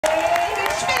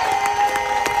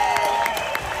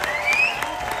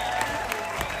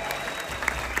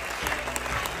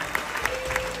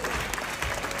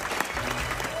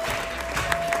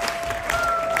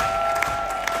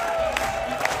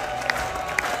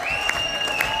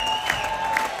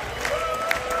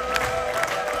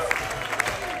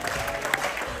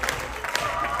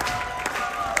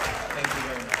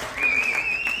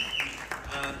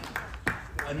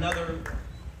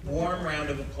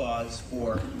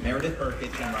Meredith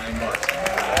Burkett and Ryan Barton.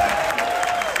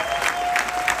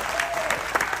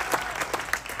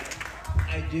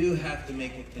 I do have to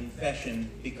make a confession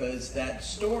because that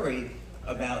story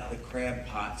about the crab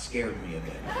pot scared me a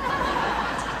bit.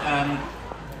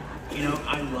 You know,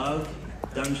 I love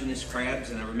Dungeness crabs,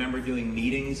 and I remember doing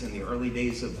meetings in the early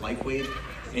days of Lifewave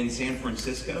in San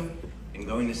Francisco, and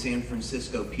going to San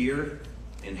Francisco Pier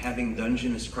and having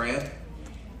Dungeness crab.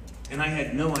 And I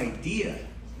had no idea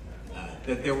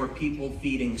that there were people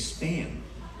feeding spam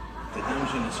to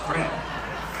Dungeness crab.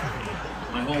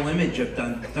 My whole image of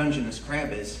Dungeness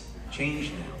crab is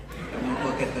changed now. I won't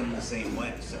look at them the same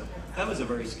way. So that was a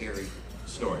very scary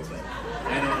story, but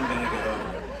I know I'm going to get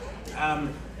over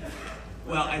it.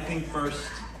 Well, I think first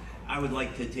I would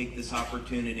like to take this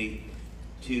opportunity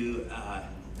to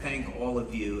thank all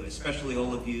of you, especially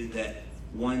all of you that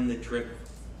won the trip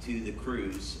to the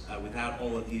cruise. Without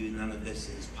all of you, none of this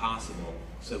is possible.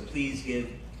 So please give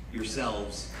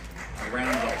yourselves a round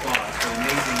of applause for the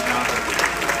amazing job that you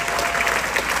did.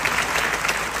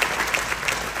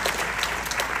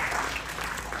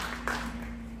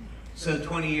 So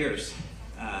 20 years.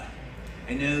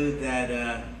 I know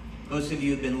that most of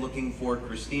you have been looking for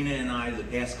Christina and I the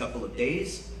past couple of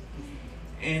days.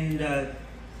 And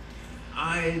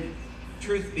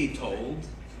truth be told,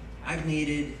 I've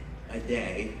needed a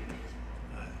day,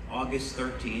 August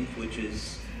 13th, which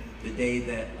is the day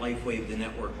that Lifewave, the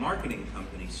network marketing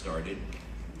company, started,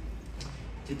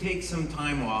 to take some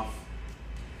time off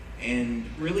and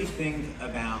really think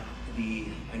about the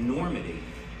enormity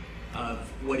of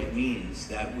what it means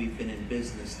that we've been in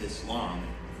business this long,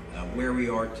 where we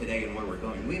are today and where we're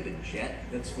going. We have a jet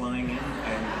that's flying in.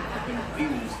 I'm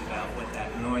confused about what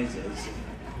that noise is.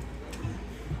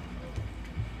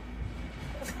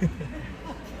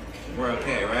 We're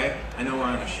okay, right? I know we're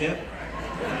on a ship.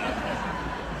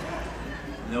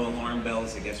 No alarm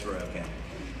bells, I guess we're okay.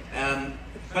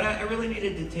 But I really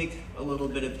needed to take a little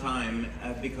bit of time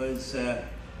because I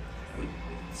would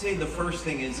say the first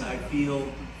thing is I feel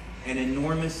an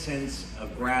enormous sense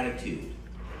of gratitude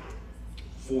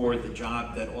for the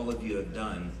job that all of you have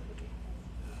done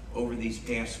over these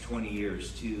past 20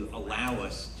 years to allow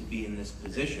us to be in this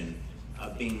position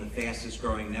of being the fastest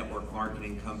growing network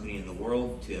marketing company in the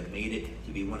world, to have made it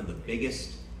to be one of the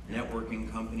biggest networking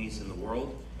companies in the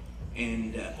world,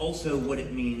 and also what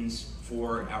it means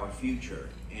for our future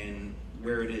and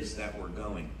where it is that we're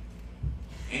going.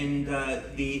 And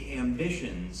the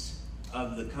ambitions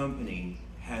of the company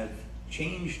have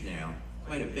changed now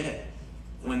quite a bit.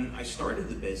 When I started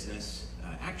the business,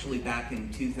 actually back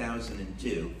in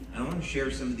 2002, and I want to share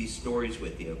some of these stories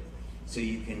with you so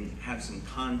you can have some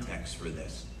context for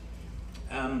this.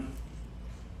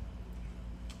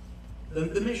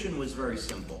 The mission was very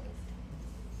simple.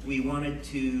 We wanted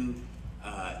to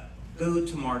go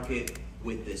to market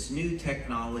with this new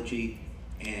technology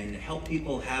and help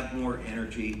people have more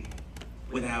energy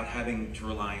without having to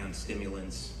rely on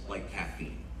stimulants like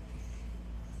caffeine.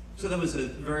 So that was a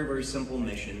very, very simple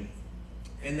mission.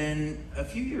 And then a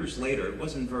few years later, it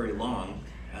wasn't very long,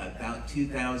 about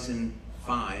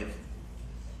 2005,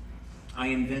 I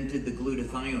invented the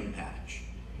glutathione patch.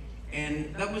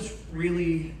 And that was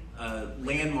really a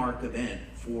landmark event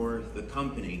for the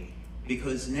company,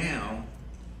 because now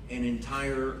an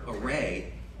entire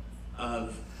array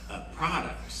of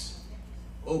products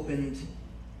opened,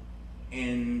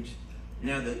 and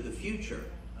now the future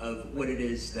of what it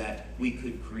is that we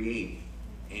could create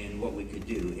and what we could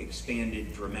do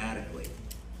expanded dramatically.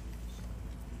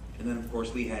 And then of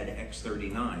course we had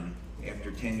X39 after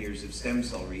 10 years of stem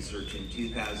cell research in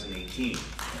 2018.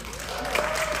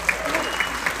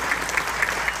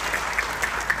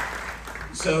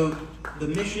 So the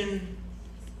mission,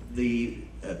 the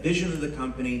vision of the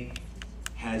company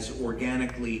has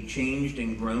organically changed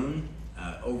and grown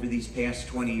over these past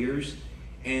 20 years.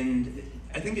 And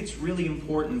I think it's really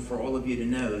important for all of you to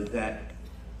know that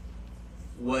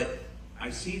what I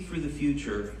see for the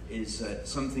future is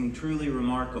something truly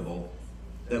remarkable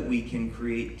that we can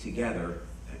create together.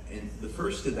 And the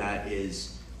first of that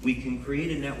is we can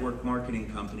create a network marketing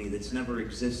company that's never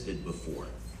existed before.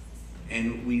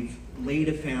 And we've laid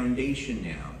a foundation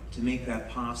now to make that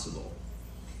possible.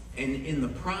 And in the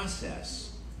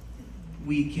process,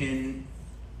 we can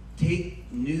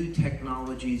take new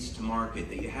technologies to market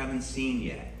that you haven't seen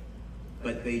yet,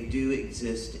 but they do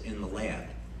exist in the lab.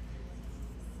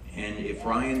 And if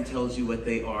Ryan tells you what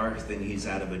they are, then he's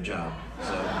out of a job.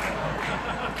 So,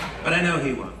 but I know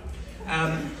he won't.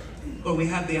 But we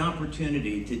have the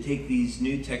opportunity to take these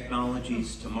new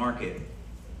technologies to market,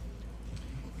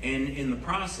 and in the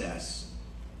process,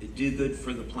 do good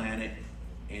for the planet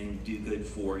and do good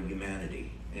for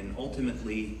humanity. And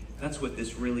ultimately, that's what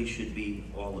this really should be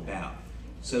all about.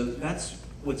 So that's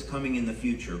what's coming in the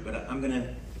future, but I'm going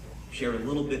to share a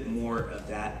little bit more of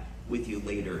that with you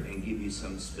later and give you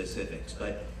some specifics.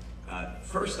 But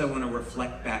first I want to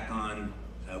reflect back on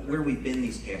where we've been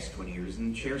these past 20 years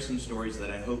and share some stories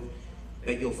that I hope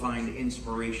that you'll find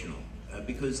inspirational.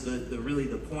 Because really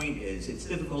the point is, it's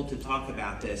difficult to talk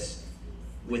about this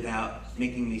without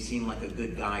making me seem like a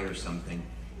good guy or something.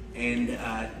 And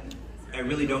I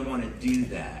really don't want to do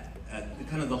that.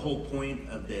 Kind of the whole point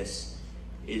of this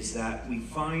is that we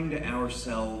find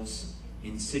ourselves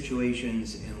in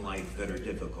situations in life that are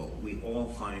difficult. We all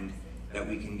find that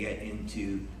we can get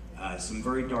into some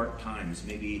very dark times.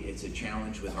 Maybe it's a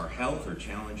challenge with our health, or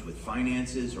challenge with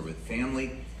finances, or with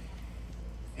family.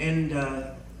 And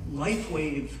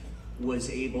Lifewave was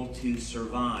able to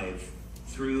survive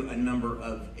through a number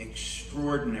of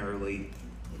extraordinarily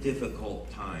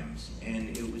difficult times.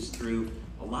 And it was through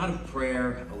a lot of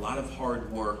prayer, a lot of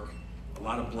hard work, a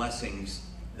lot of blessings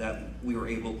that we were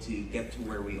able to get to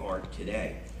where we are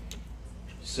today.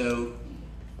 So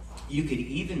you could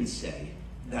even say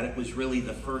that it was really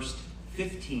the first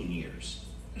 15 years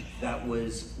that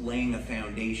was laying a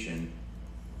foundation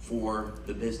for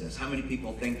the business. How many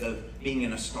people think of being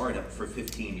in a startup for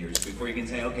 15 years before you can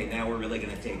say, okay, now we're really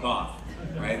going to take off,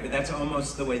 right? But that's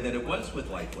almost the way that it was with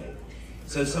Lifewave.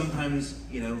 So sometimes,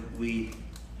 you know,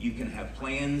 you can have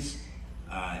plans,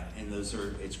 and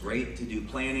it's great to do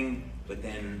planning, but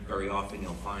then very often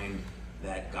you'll find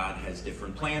that God has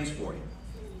different plans for you.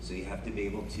 So you have to be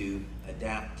able to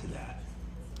adapt to that.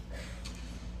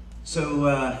 So,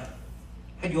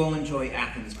 how'd you all enjoy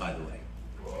Athens, by the way?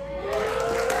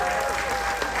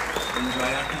 Enjoy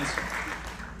Athens?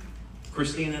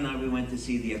 Christina and I, we went to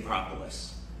see the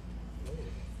Acropolis.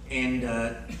 And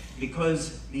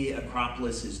because the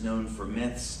Acropolis is known for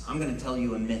myths, I'm going to tell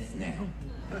you a myth now.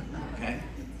 Okay?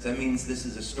 So that means this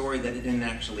is a story that it didn't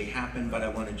actually happen, but I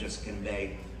want to just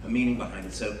convey a meaning behind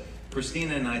it. So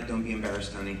Christina and I, don't be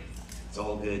embarrassed, honey. It's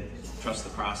all good. Trust the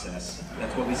process.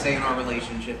 That's what we say in our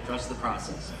relationship, trust the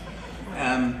process.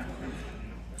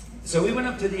 So we went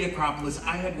up to the Acropolis.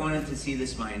 I had wanted to see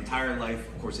this my entire life.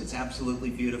 Of course, it's absolutely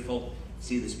beautiful.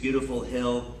 See this beautiful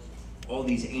hill, all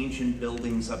these ancient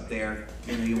buildings up there.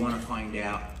 You know, you want to find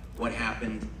out what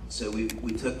happened. So we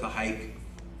took the hike,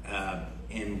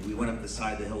 and we went up the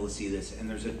side of the hill to see this, and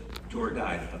there's a tour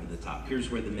guide up at the top.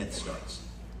 Here's where the myth starts.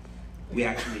 We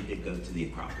actually did go to the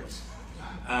Acropolis.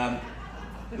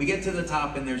 We get to the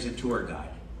top, and there's a tour guide.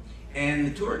 And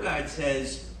the tour guide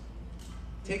says,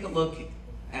 take a look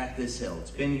at this hill.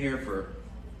 It's been here for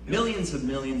millions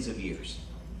of years.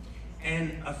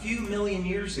 And a few million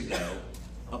years ago,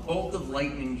 a bolt of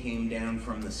lightning came down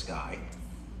from the sky,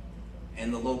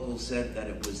 and the locals said that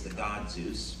it was the god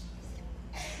Zeus.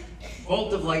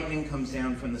 Bolt of lightning comes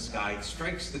down from the sky, it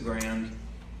strikes the ground,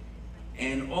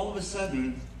 and all of a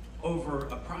sudden, over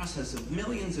a process of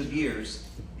millions of years,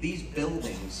 these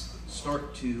buildings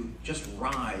start to just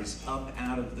rise up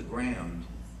out of the ground.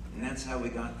 And that's how we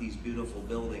got these beautiful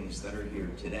buildings that are here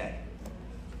today.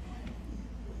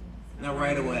 Now,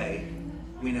 right away,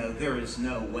 we know there is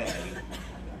no way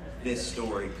this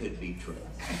story could be true,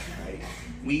 right?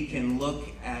 We can look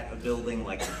at a building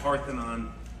like the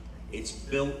Parthenon. It's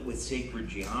built with sacred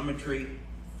geometry,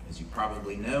 as you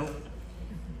probably know,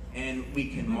 and we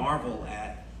can marvel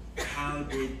at how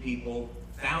did people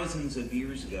thousands of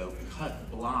years ago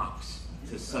cut blocks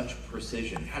to such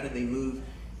precision? How did they move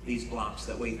these blocks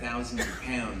that weigh thousands of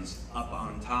pounds up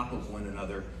on top of one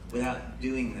another without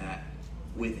doing that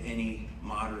with any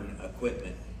modern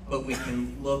equipment? But we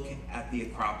can look at the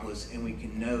Acropolis and we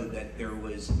can know that there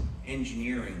was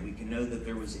engineering, we can know that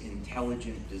there was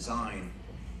intelligent design,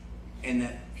 and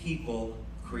that people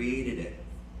created it.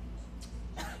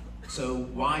 So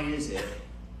why is it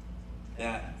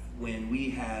that when we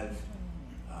have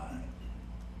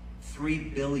 3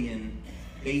 billion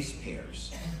base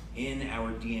pairs in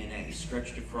our DNA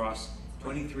stretched across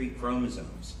 23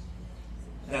 chromosomes,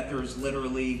 that there's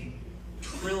literally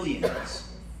trillions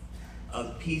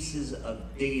of pieces of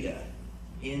data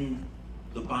in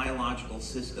the biological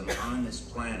system on this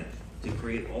planet to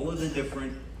create all of the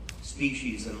different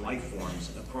species and life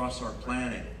forms across our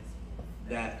planet,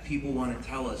 that people want to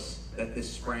tell us that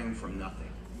this sprang from nothing?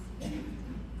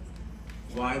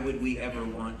 Why would we ever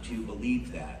want to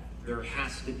believe that? There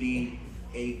has to be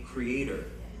a creator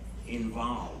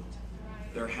involved.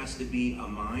 There has to be a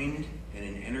mind and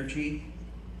an energy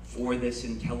for this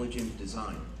intelligent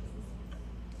design.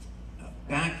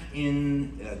 Back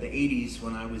in the 80s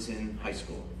when I was in high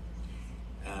school,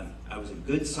 I was a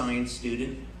good science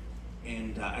student,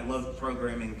 and I loved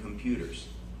programming computers.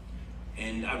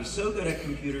 And I was so good at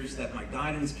computers that my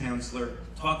guidance counselor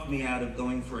talked me out of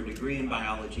going for a degree in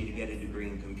biology to get a degree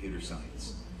in computer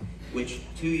science, which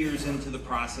 2 years into the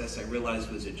process I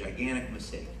realized was a gigantic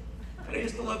mistake. But I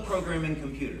used to love programming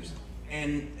computers.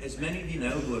 And as many of you know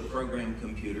who have programmed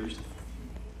computers,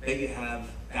 they have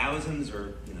thousands,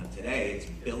 or today it's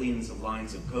billions of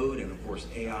lines of code, and of course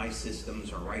AI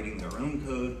systems are writing their own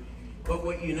code. But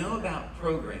what you know about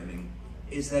programming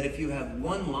is that if you have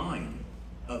one line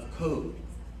of code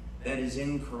that is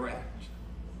incorrect,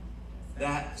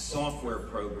 that software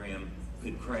program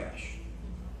could crash.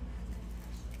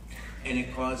 And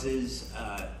it causes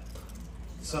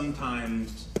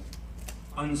sometimes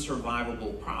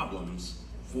unsurvivable problems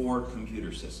for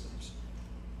computer systems.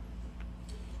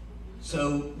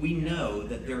 So we know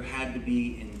that there had to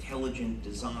be intelligent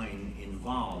design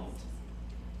involved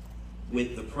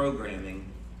with the programming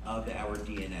of our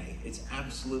DNA. It's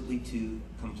absolutely too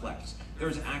complex.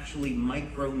 There's actually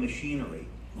micro-machinery,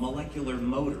 molecular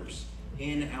motors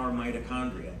in our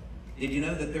mitochondria. Did you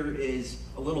know that there is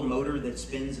a little motor that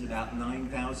spins at about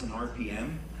 9,000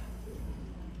 RPM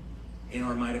in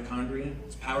our mitochondria?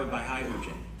 It's powered by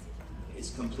hydrogen.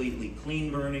 It's completely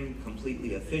clean burning,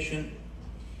 completely efficient,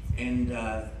 and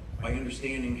by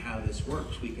understanding how this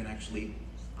works, we can actually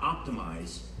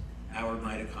optimize our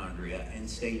mitochondria and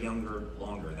stay younger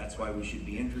longer. That's why we should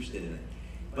be interested in it.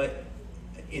 But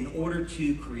in order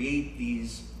to create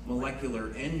these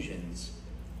molecular engines,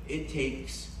 it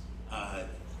takes,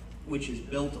 which is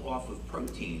built off of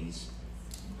proteins,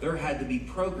 there had to be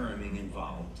programming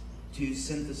involved to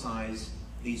synthesize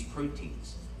these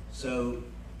proteins. So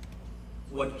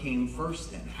what came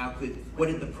first then? What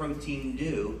did the protein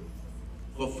do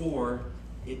before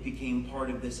it became part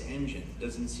of this engine?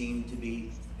 Doesn't seem to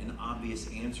be an obvious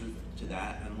answer to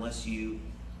that unless you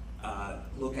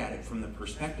look at it from the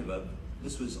perspective of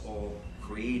this was all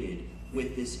created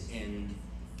with this end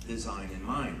design in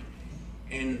mind.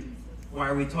 And why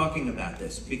are we talking about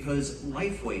this? Because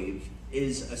Lifewave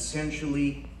is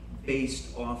essentially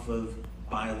based off of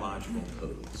biological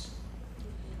codes.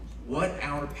 What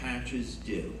our patches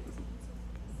do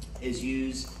is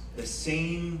use the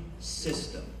same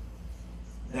system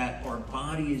that our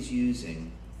body is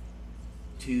using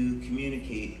to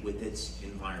communicate with its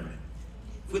environment.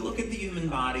 If we look at the human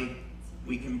body,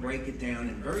 we can break it down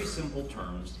in very simple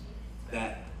terms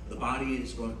that the body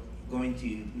is going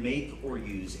to make or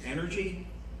use energy,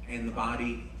 and the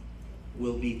body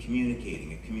will be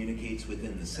communicating. It communicates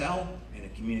within the cell, and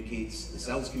the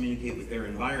cells communicate with their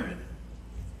environment.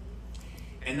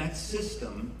 And that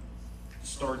system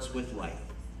starts with light.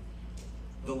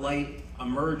 The light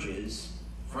emerges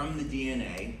from the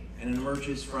DNA, and it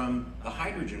emerges from the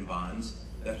hydrogen bonds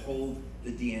that hold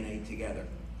the DNA together.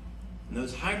 And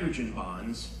those hydrogen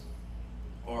bonds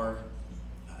are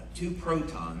two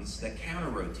protons that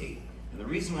counter-rotate. And the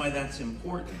reason why that's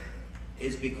important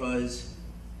is because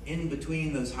in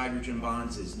between those hydrogen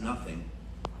bonds is nothing,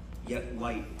 yet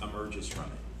light emerges from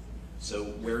it. So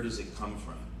where does it come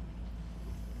from?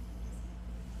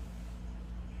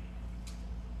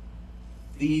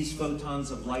 These photons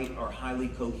of light are highly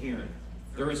coherent.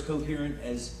 They're as coherent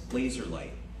as laser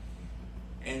light.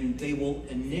 And they will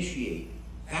initiate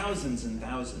thousands and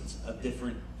thousands of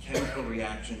different chemical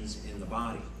reactions in the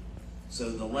body. So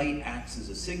the light acts as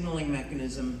a signaling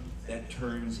mechanism that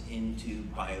turns into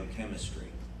biochemistry.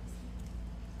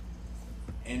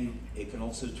 And it can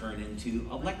also turn into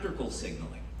electrical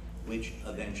signaling, which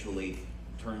eventually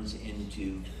turns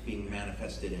into being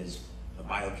manifested as a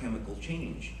biochemical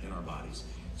change in our bodies.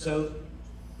 So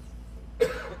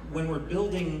when we're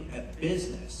building a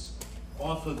business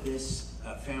off of this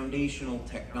foundational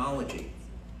technology,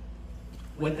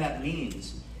 what that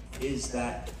means is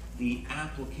that the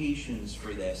applications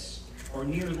for this are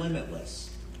near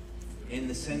limitless, in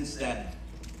the sense that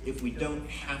if we don't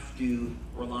have to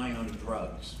rely on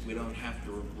drugs, we don't have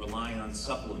to rely on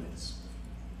supplements,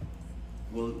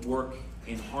 we'll work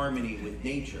in harmony with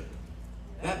nature.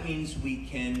 That means we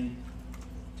can,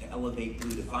 to elevate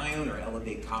glutathione or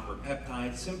elevate copper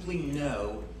peptide, simply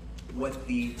know what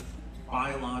the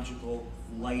biological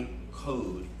light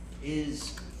code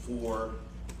is for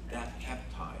that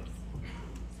peptide.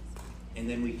 And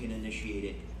then we can initiate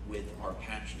it with our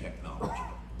patch technology.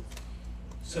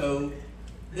 So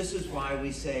this is why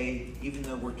we say, even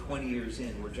though we're 20 years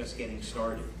in, we're just getting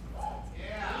started.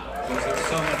 Because there's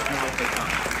so much more to come.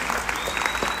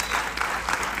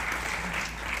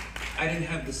 I didn't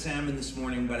have the salmon this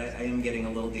morning, but I am getting a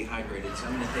little dehydrated, so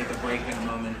I'm going to take a break in a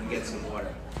moment and get some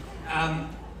water.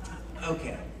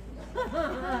 Okay.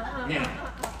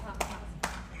 Now,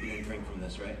 you didn't drink from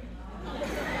this, right?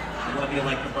 I love you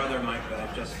like a brother, Mike, but I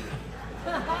just,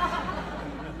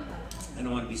 I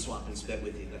don't want to be swapping spit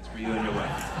with you. That's for you and your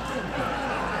wife.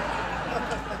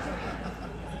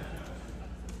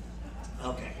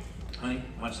 Okay, honey,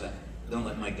 watch that. Don't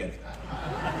let Mike get it.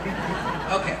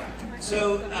 Okay,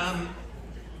 so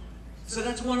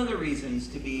that's one of the reasons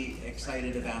to be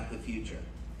excited about the future.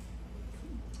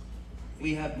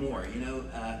 We have more, you know.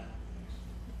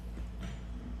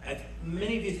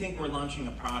 Many of you think we're launching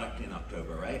a product in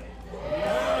October, right?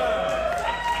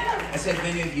 I said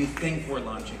many of you think we're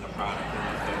launching a product in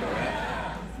October,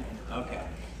 right? Okay.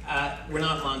 We're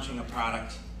not launching a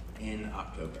product in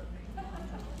October.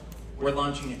 We're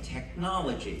launching a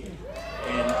technology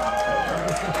in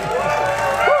October.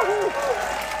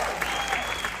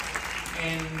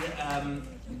 And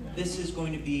this is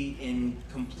going to be in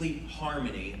complete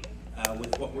harmony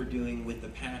with what we're doing with the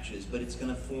patches, but it's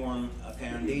going to form a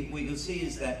foundation. What you'll see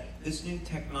is that this new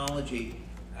technology,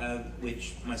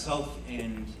 which myself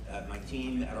and my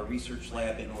team at our research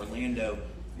lab in Orlando,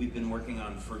 we've been working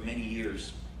on for many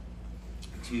years,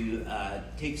 to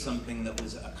take something that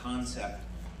was a concept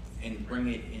and bring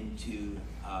it into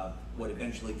what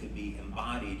eventually could be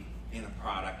embodied in a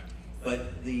product.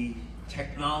 But the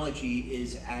technology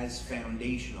is as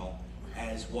foundational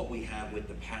as what we have with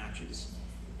the patches.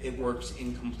 It works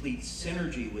in complete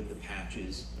synergy with the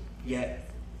patches, yet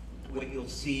what you'll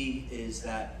see is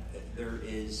that there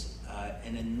is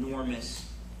an enormous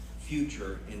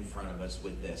future in front of us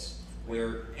with this,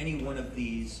 where any one of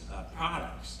these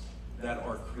products that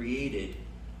are created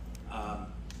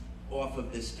off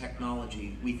of this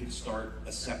technology, we could start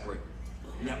a separate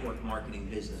network marketing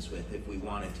business with if we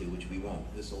wanted to, which we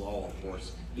won't. This will all, of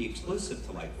course, be exclusive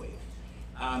to Lifewave.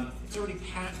 It's already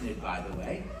patented, by the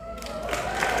way.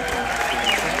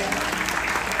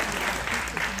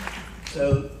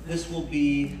 So this will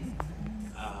be,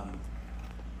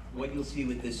 what you'll see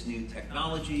with this new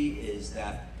technology is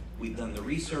that we've done the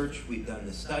research, we've done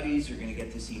the studies. You're going to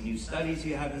get to see new studies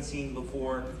you haven't seen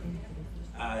before.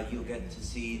 You'll get to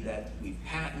see that we've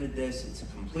patented this. It's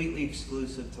completely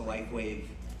exclusive to Lifewave,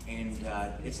 and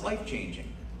it's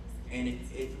life-changing. And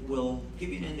it will give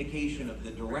you an indication of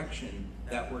the direction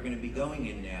that we're going to be going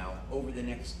in now over the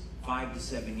next 5 to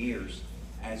 7 years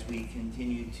as we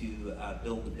continue to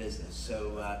build the business.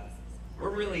 So we're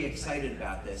really excited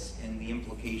about this and the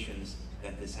implications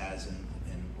that this has and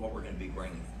what we're going to be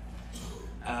bringing.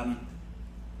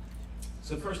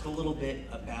 So first, a little bit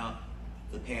about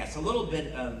the past, a little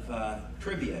bit of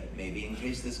trivia, maybe, in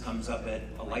case this comes up at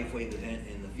a Lifewave event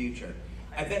in the future.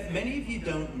 I bet many of you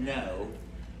don't know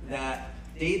that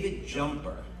David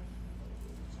Jumper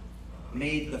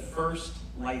made the first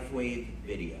Lifewave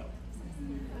video.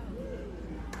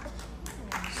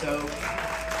 So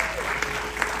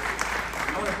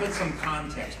I want to put some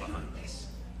context behind this.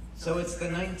 So it's the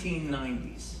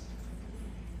 1990s,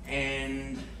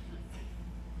 and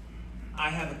I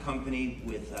have a company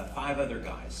with 5 other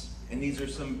guys, and these are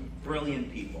some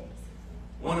brilliant people.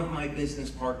 One of my business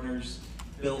partners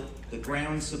built the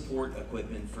ground support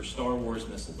equipment for Star Wars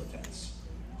missile defense.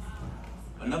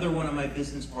 Another one of my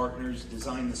business partners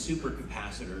designed the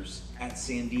supercapacitors at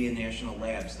Sandia National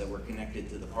Labs that were connected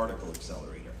to the particle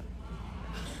accelerator.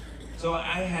 So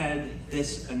I had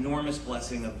this enormous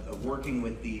blessing of working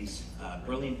with these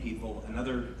brilliant people.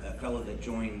 Another fellow that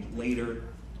joined later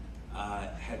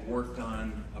had worked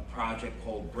on a project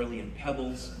called Brilliant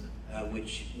Pebbles,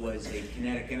 which was a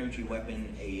kinetic energy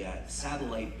weapon, a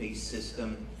satellite-based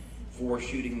system for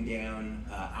shooting down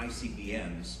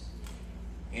ICBMs.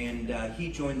 And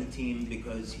he joined the team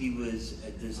because he was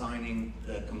designing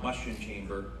the combustion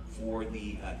chamber for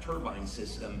the turbine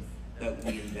system that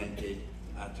we invented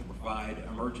to provide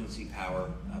emergency power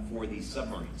for these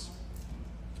submarines.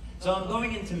 So I'm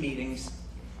going into meetings,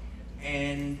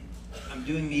 and I'm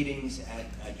doing meetings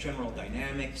at General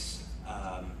Dynamics,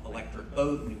 Electric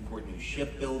Boat, Newport News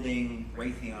Shipbuilding,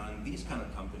 Raytheon, these kind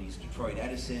of companies, Detroit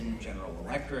Edison, General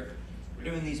Electric. We're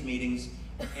doing these meetings,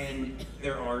 and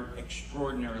there are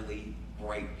extraordinarily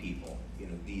bright people. You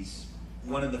know,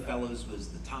 one of the fellows was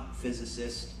the top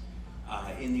physicist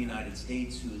in the United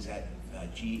States, who was at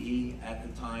GE at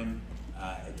the time.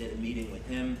 I did a meeting with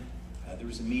him. There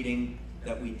was a meeting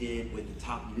that we did with the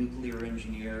top nuclear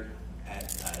engineer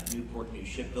at Newport News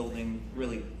Shipbuilding.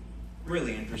 Really,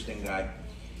 really interesting guy.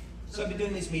 So I've been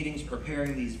doing these meetings,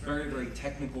 preparing these very, very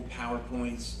technical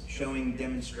PowerPoints, showing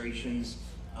demonstrations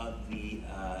of the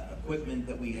equipment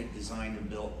that we had designed and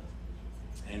built.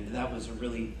 And that was a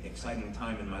really exciting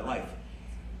time in my life.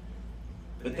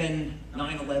 But then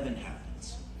 9/11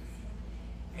 happens.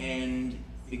 And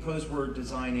because we're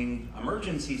designing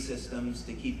emergency systems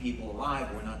to keep people alive,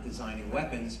 we're not designing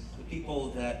weapons, the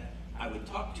people that I would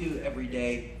talk to every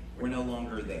day were no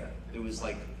longer there. There was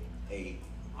like a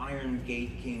iron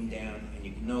gate came down and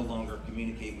you could no longer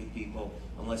communicate with people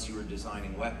unless you were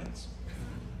designing weapons.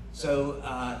 So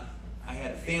I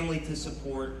had a family to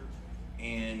support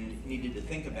and needed to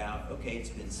think about, okay, it's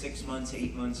been 6 months,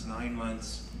 8 months, 9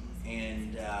 months,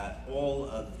 and all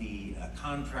of the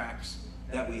contracts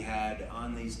that we had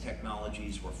on these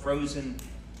technologies were frozen.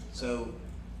 So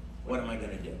what am I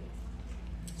going to do?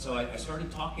 So I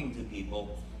started talking to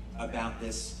people about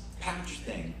this patch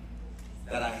thing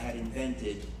that I had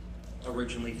invented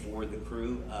originally for the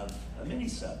crew of a mini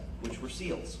sub, which were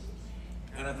SEALs.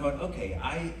 And I thought, okay,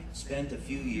 I spent a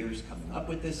few years coming up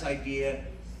with this idea,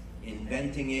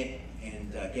 inventing it,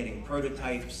 and getting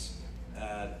prototypes.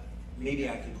 Maybe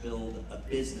I could build a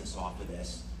business off of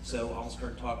this. So I'll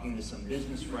start talking to some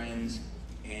business friends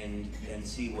and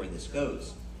see where this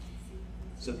goes.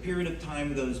 So a period of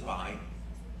time goes by,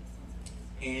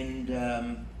 and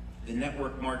the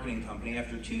network marketing company,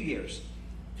 after 2 years,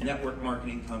 the network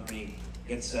marketing company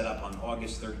gets set up on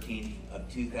August 13th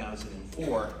of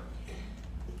 2004,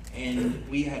 and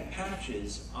we had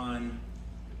patches on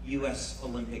U.S.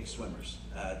 Olympic swimmers,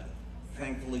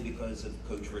 thankfully because of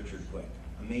Coach Richard Quick.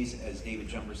 Amazing, as David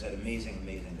Jumper said, amazing,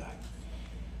 amazing guy.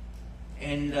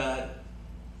 And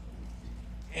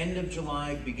end of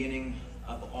July, beginning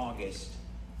of August,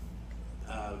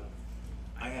 I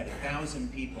had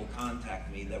 1,000 people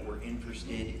contact me that were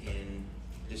interested in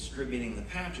distributing the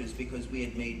patches because we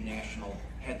had made national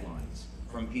headlines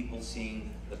from people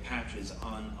seeing the patches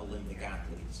on Olympic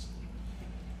athletes.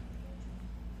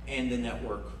 And the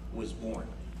network was born.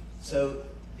 So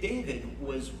David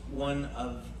was one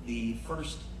of the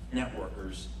first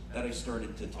networkers that I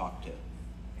started to talk to,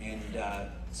 and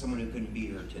someone who couldn't be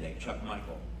here today, Chuck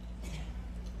Michael.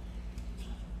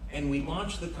 And we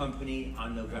launched the company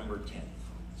on November 10th.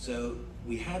 So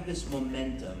we had this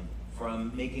momentum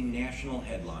from making national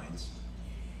headlines.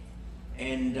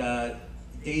 And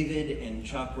David and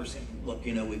Chuck were saying, look,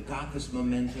 you know, we've got this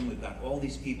momentum, we've got all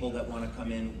these people that want to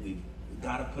come in, we've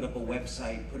got to put up a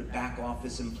website, put a back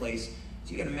office in place.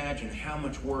 So you can imagine how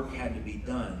much work had to be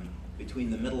done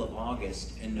between the middle of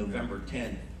August and November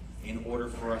 10th in order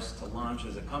for us to launch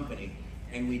as a company.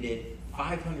 And we did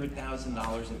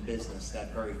 $500,000 in business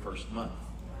that very first month,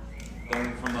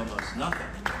 going from almost nothing.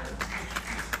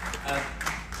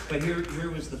 But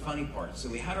here was the funny part. So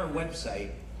we had our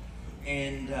website,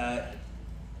 and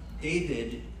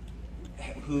David,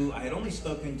 who I had only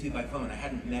spoken to by phone, I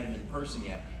hadn't met him in person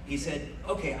yet, he said,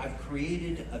 okay, I've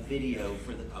created a video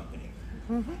for the company.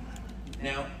 Mm-hmm.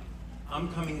 Now,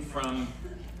 I'm coming from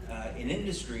an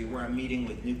industry where I'm meeting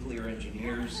with nuclear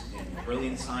engineers and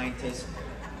brilliant scientists.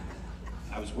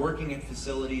 I was working at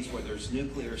facilities where there's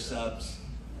nuclear subs.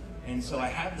 And so I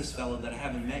have this fellow that I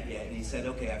haven't met yet, and he said,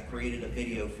 okay, I've created a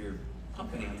video for your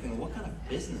company. I'm thinking, what kind of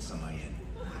business am I in?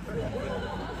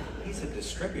 He's a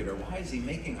distributor. Why is he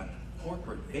making a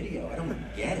corporate video? I don't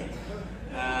get it.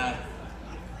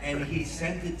 And he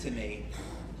sent it to me,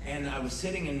 and I was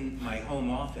sitting in my home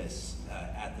office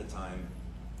at the time,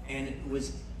 and it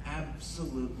was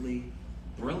absolutely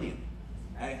brilliant.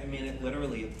 I mean, it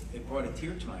literally, it brought a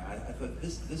tear to my eye. I thought,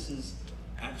 this is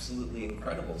absolutely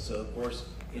incredible. So, of course,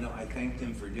 you know, I thanked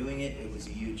him for doing it. It was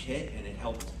a huge hit, and it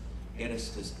helped get us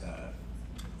to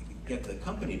get the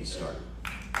company to start.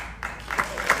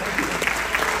 Thank you.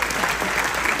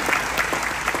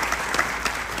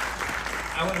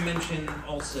 I want to mention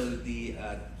also the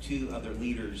two other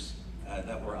leaders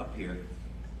that were up here.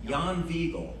 Jan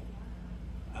Wiegel.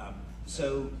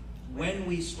 So when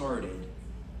we started,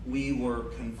 we were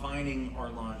confining our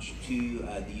launch to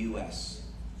the US.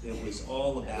 It was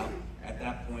all about, at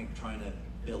that point, trying to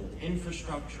build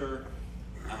infrastructure,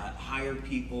 hire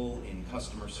people in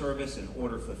customer service and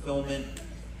order fulfillment.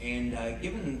 And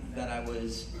given that I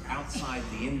was outside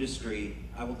the industry,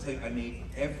 I will tell you, I made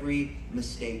every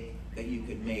mistake that you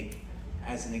could make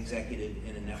as an executive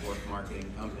in a network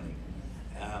marketing company.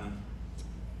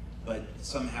 But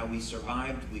somehow we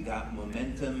survived, we got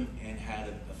momentum, and had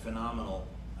a phenomenal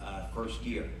first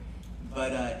year.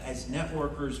 But as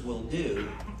networkers will do,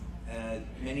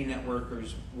 many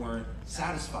networkers weren't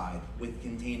satisfied with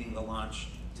containing the launch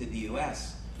to the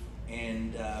US.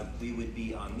 And we would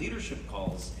be on leadership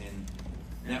calls, and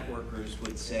networkers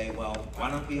would say, well, why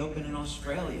don't we open in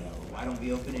Australia? Or why don't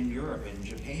we open in Europe and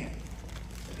Japan?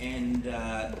 And you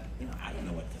know, I don't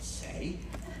know what to say.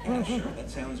 Yeah, sure, that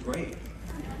sounds great.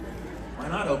 Why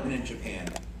not open in Japan?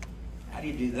 How do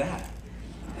you do that?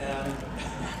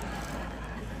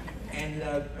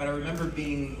 But I remember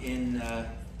being in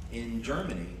in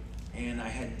Germany, and I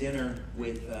had dinner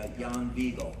with Jan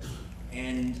Wiegel.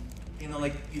 And you know,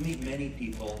 like, you meet many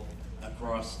people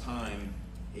across time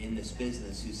in this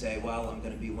business who say, well, I'm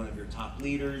going to be one of your top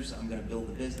leaders, I'm going to build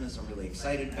the business, I'm really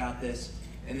excited about this.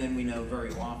 And then we know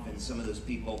very often some of those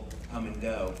people come and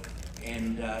go.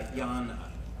 And Jan,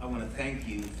 I want to thank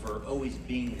you for always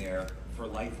being there for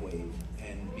Lifewave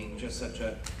and being just such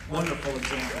a wonderful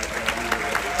example of that leader.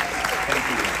 Thank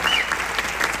you.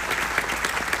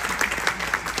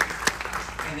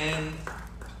 And then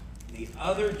the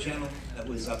other gentleman that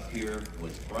was up here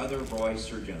was Brother Roy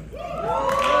Sergione.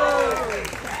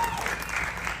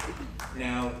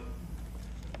 Now,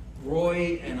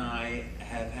 Roy and I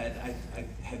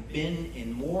have been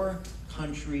in more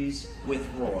countries with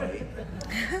Roy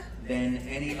than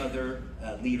any other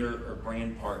leader or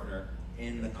brand partner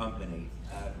in the company.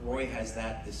 Roy has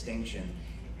that distinction.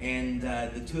 And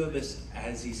the two of us,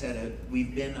 as he said,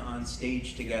 we've been on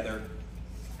stage together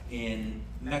in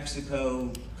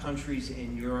Mexico, countries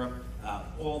in Europe,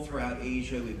 all throughout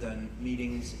Asia. We've done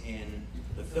meetings in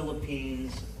the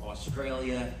Philippines,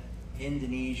 Australia,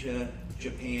 Indonesia,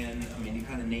 Japan. I mean, you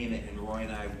kind of name it, and Roy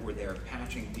and I were there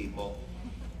patching people.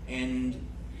 And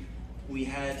we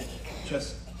had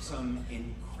just some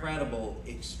incredible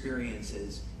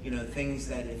experiences, you know, things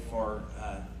that if our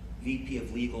VP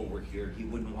of Legal were here, he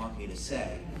wouldn't want me to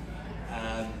say.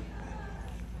 I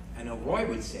know Roy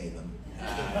would say them,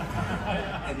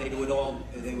 and they would all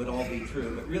be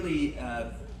true. But really,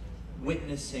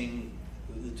 witnessing,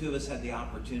 the two of us had the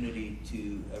opportunity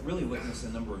to really witness a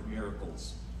number of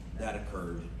miracles that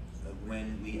occurred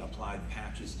when we applied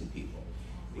patches to people.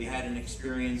 We had an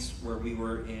experience where we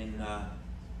were in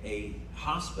a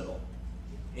hospital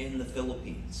in the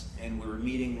Philippines, and we were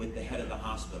meeting with the head of the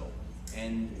hospital.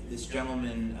 And this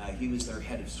gentleman, he was their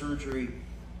head of surgery.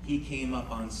 He came up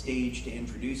on stage to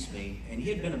introduce me, and he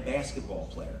had been a basketball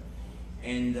player.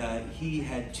 And he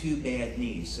had two bad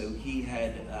knees, so he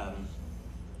had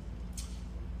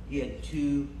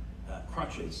two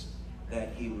crutches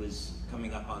that he was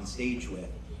coming up on stage with.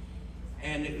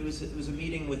 And it was a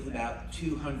meeting with about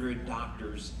 200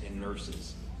 doctors and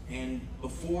nurses. And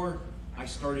before I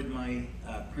started my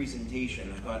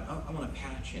presentation, I thought, oh, I want to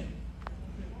patch him,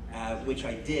 which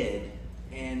I did.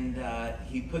 And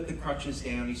he put the crutches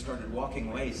down, he started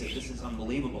walking away, he said, this is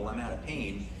unbelievable, I'm out of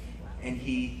pain. And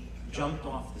he jumped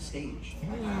off the stage.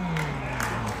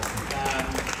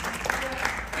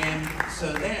 And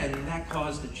so then that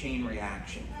caused a chain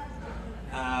reaction.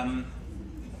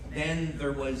 Then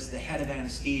there was the head of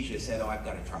anesthesia said, oh, I've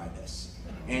got to try this.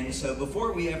 And so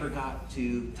before we ever got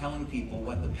to telling people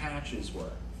what the patches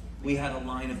were, we had a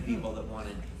line of people that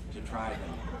wanted to try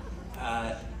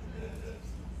them.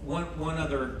 One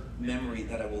other memory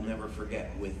that I will never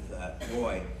forget with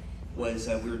Roy was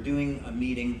we were doing a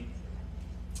meeting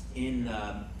in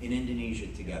Indonesia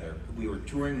together. We were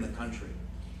touring the country.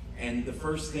 And the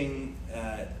first thing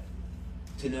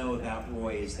to know about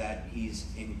Roy is that he's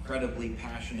incredibly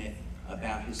passionate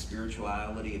about his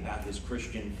spirituality, about his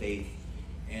Christian faith,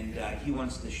 and he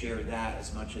wants to share that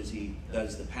as much as he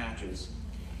does the patches.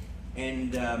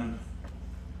 And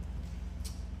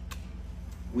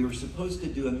we were supposed to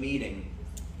do a meeting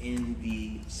in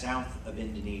the south of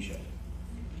Indonesia,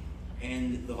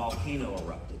 and the volcano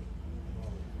erupted.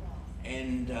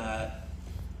 And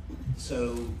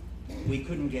so we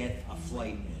couldn't get a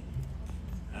flight in.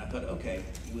 And I thought, okay,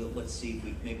 let's see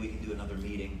if maybe we can do another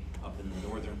meeting up in the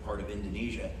northern part of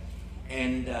Indonesia.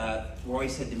 And Roy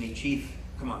said to me, Chief,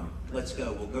 come on, let's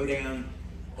go. We'll go down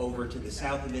over to the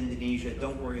south of Indonesia.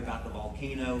 Don't worry about the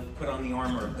volcano. Put on the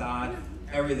armor of God.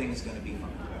 Everything's going to be fine.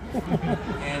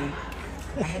 And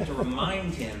I had to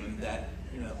remind him that,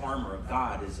 you know, armor of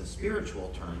God is a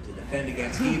spiritual term to defend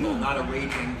against evil, not a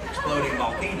raging, exploding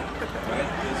volcano, right?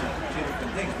 Those are two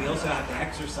different things. We also have to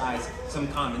exercise some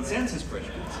common sense as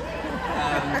Christians.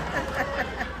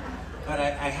 But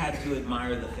I had to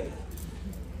admire the faith.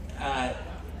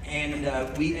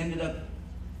 And we ended up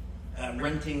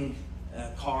renting a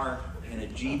car and a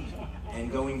Jeep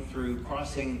and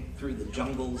crossing through the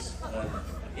jungles of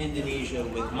Indonesia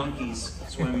with monkeys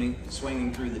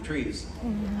swinging through the trees,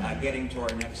 getting to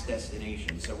our next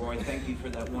destination. So Roy, thank you for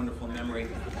that wonderful memory,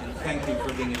 and thank you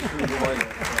for being a true warrior.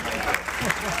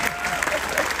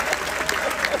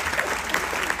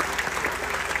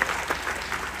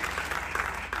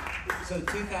 So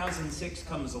 2006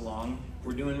 comes along,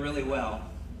 we're doing really well,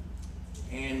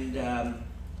 and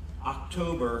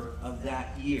October of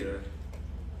that year,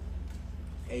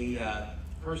 a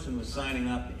person was signing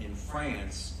up in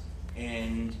France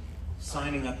and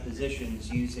signing up positions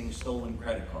using stolen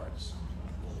credit cards.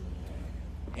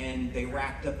 and they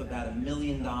racked up about $1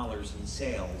 million in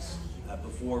sales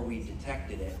before we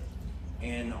detected it,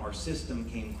 and our system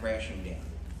came crashing down.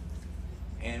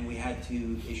 And we had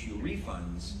to issue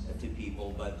refunds to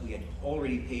people, but we had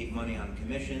already paid money on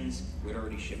commissions, we'd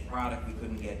already shipped product, we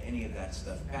couldn't get any of that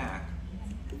stuff back.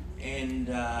 And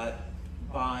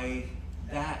by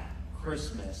that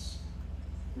Christmas,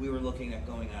 we were looking at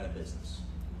going out of business.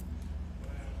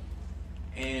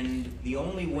 And the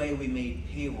only way we made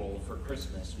payroll for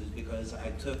Christmas was because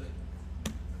I took,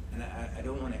 and I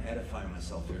don't want to edify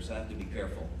myself here, so I have to be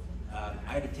careful. I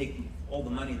had to take all the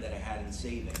money that I had in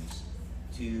savings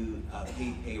to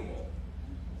pay payroll.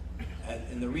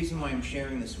 And the reason why I'm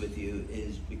sharing this with you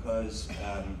is because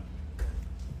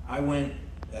I went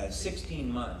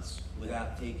 16 months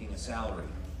without taking a salary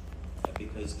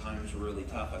because times were really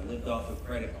tough. I lived off of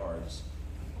credit cards.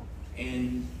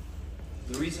 And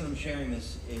the reason I'm sharing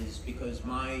this is because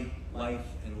my life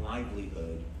and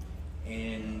livelihood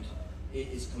and it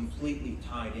is completely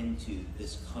tied into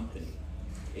this company.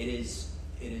 It is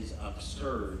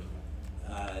absurd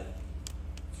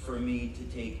for me to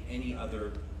take any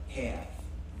other path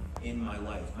in my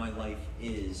life. My life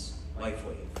is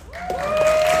Lifewave.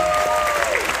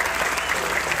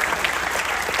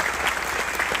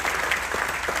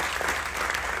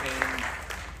 And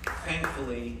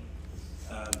thankfully,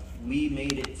 we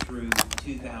made it through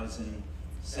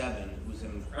 2007. It was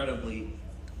an incredibly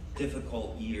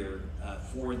difficult year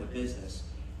for the business,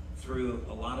 through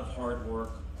a lot of hard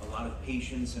work, a lot of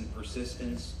patience and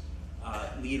persistence,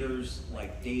 leaders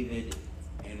like David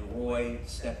and Roy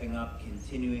stepping up,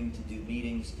 continuing to do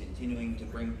meetings, continuing to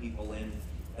bring people in,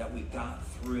 that we got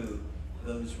through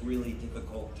those really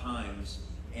difficult times.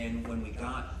 And when we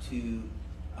got to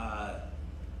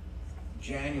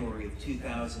January of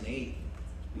 2008,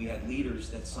 we had leaders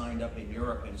that signed up in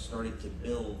Europe and started to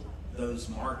build those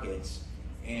markets.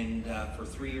 And for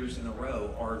 3 years in a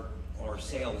row, our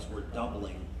sales were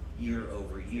doubling year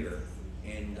over year,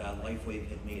 and Lifewave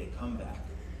had made a comeback.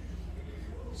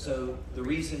 So the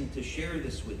reason to share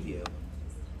this with you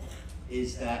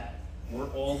is that we're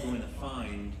all going to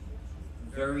find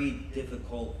very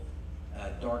difficult,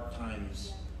 dark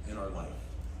times in our life.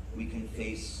 We can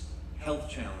face health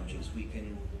challenges. We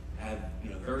can have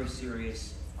very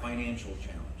serious financial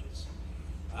challenges.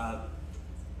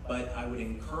 But I would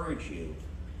encourage you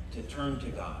to turn to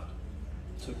God,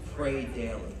 to pray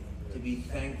daily, to be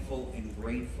thankful and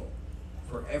grateful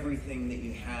for everything that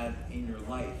you have in your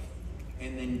life,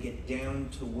 and then get down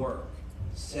to work.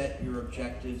 Set your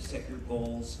objectives, set your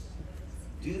goals,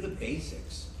 do the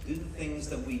basics, do the things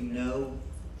that we know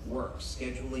work,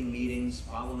 scheduling meetings,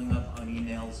 following up on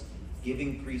emails,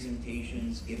 giving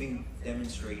presentations, giving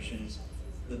demonstrations.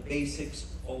 The basics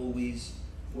always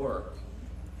work,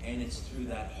 and it's through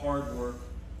that hard work,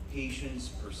 patience,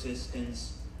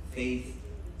 persistence, faith,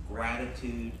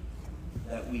 gratitude,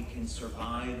 that we can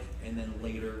survive and then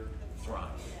later thrive.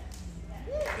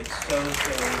 It's so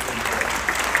important.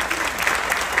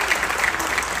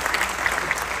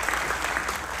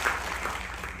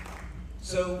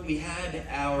 So we had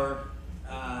our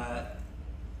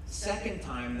second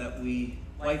time that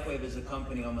Lifewave as a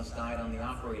company almost died on the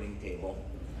operating table.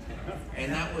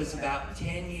 And that was about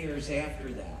 10 years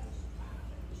after that.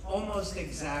 Almost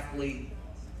exactly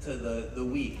to the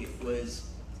week. It was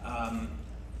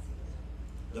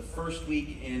the first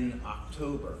week in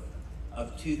October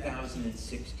of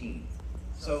 2016.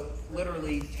 So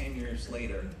literally 10 years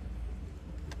later,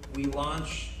 we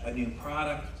launched a new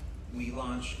product, we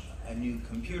launched a new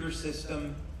computer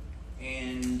system,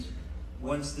 and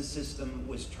once the system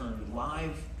was turned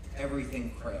live,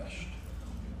 everything crashed,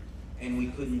 and we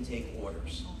couldn't take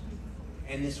orders.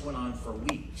 And this went on for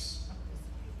weeks.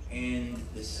 And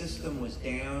the system was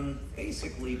down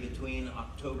basically between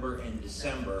October and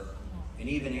December, and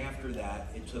even after that,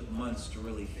 it took months to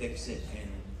really fix it and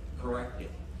correct it.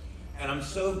 And I'm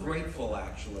so grateful,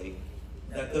 actually,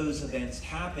 that those events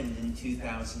happened in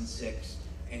 2006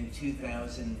 and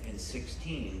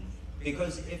 2016,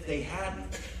 because if they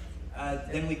hadn't,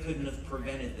 then we couldn't have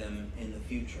prevented them in the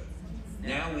future.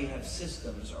 Now we have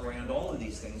systems around all of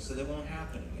these things so they won't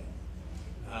happen again.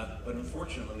 But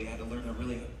unfortunately, we had to learn a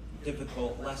really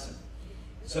difficult lesson.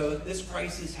 So this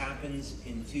crisis happens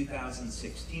in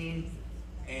 2016,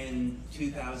 and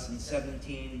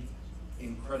 2017,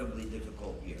 incredibly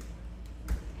difficult year.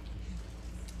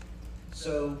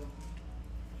 So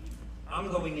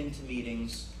I'm going into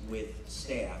meetings with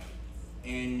staff,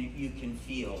 and you can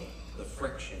feel the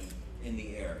friction in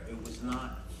the air. It was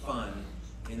not fun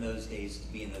in those days to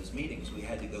be in those meetings. We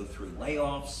had to go through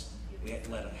layoffs. We had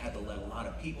to let a lot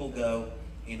of people go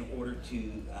in order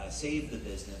to save the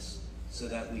business so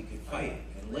that we could fight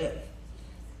and live.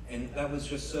 And that was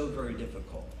just so very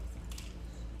difficult.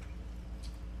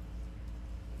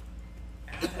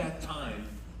 At that time,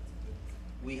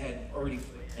 we had already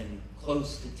put in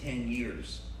close to 10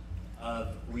 years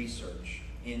of research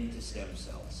into stem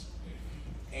cells.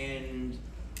 And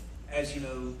as you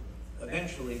know,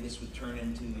 eventually this would turn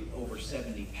into over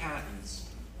 70 patents.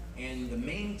 And the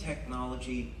main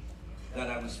technology that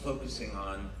I was focusing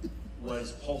on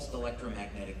was pulsed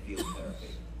electromagnetic field therapy.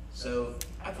 So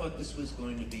I thought this was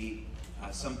going to be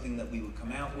something that we would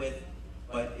come out with,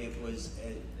 but it was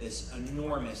this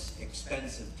enormous,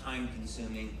 expensive,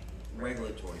 time-consuming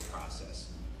regulatory process.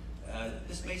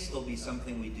 This may still be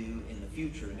something we do in the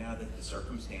future now that the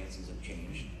circumstances have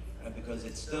changed, because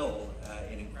it's still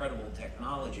an incredible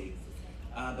technology.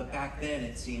 But back then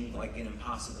it seemed like an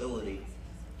impossibility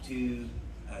to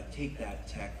take that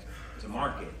tech to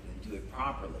market and do it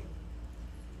properly.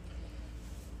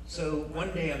 So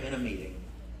one day I'm in a meeting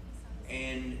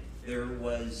and there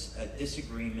was a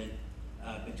disagreement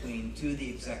between two of the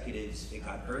executives. It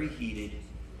got very heated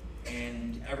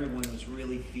and everyone was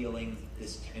really feeling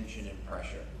this tension and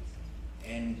pressure.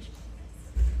 And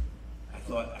I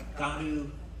thought, I've got to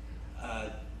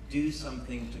do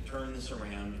something to turn this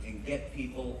around and get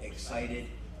people excited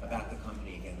about the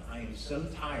company again. I am so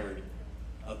tired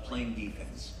of playing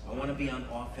defense. I want to be on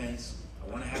offense. I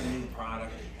want to have a new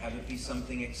product, have it be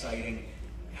something exciting.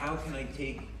 How can I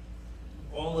take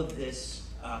all of this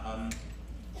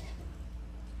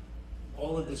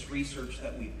research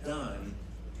that we've done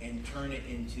and turn it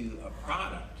into a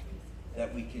product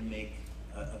that we can make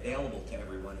available to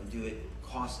everyone and do it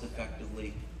cost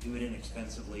effectively, do it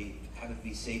inexpensively, have it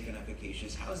be safe and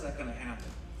efficacious? How is that going to happen?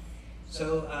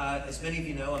 So as many of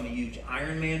you know, I'm a huge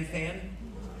Iron Man fan,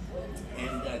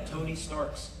 and Tony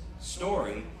Stark's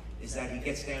story is that he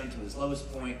gets down to his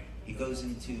lowest point, he goes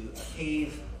into a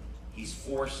cave, he's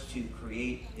forced to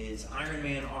create his Iron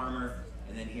Man armor,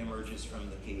 and then he emerges from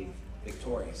the cave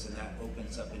victorious, and that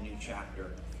opens up a new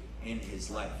chapter in his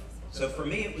life. So for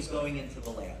me, it was going into the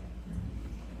lab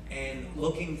and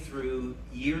looking through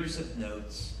years of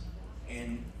notes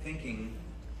and thinking,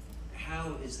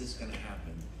 how is this going to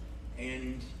happen?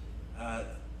 And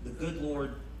the good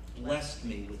Lord blessed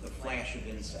me with a flash of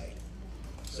insight.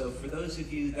 So for those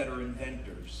of you that are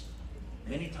inventors,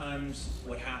 many times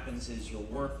what happens is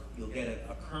you'll get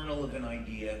a kernel of an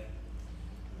idea,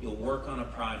 you'll work on a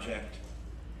project,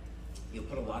 you'll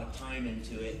put a lot of time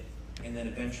into it, and then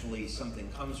eventually something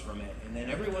comes from it. And then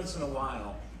every once in a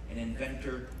while, an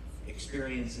inventor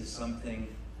experiences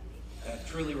something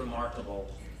truly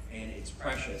remarkable, and it's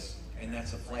precious, and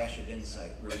that's a flash of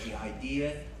insight, where the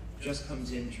idea just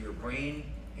comes into your brain,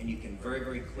 and you can very,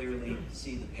 very clearly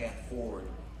see the path forward.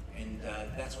 And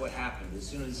that's what happened. As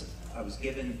soon as I was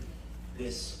given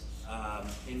this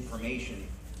information,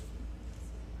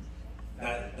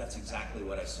 that's exactly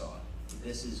what I saw.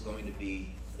 This is going to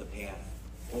be the path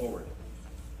forward.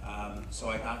 So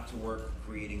I got to work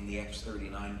creating the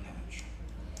X39 patch.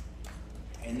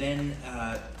 And then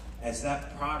as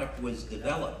that product was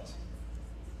developed,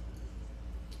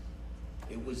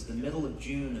 it was the middle of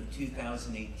June of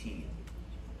 2018.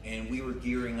 And we were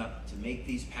gearing up to make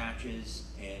these patches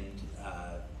and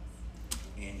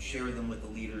share them with the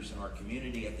leaders in our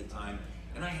community at the time.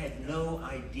 And I had no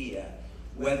idea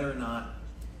whether or not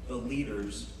the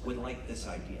leaders would like this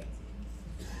idea.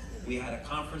 We had a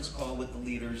conference call with the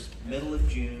leaders, middle of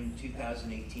June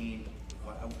 2018.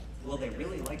 Will they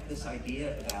really like this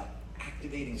idea about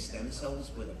activating stem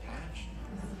cells with a patch?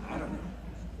 I don't know.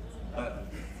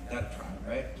 But got to try,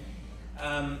 right?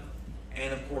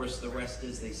 And of course, the rest,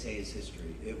 as they say, is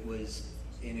history. It was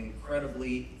an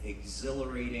incredibly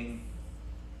exhilarating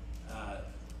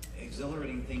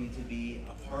thing to be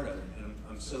a part of. And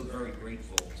I'm so very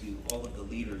grateful to all of the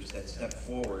leaders that stepped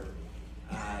forward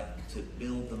to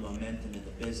build the momentum in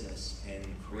the business and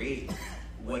create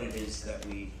what it is that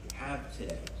we have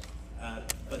today.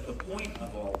 But the point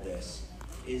of all this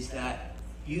is that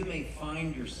you may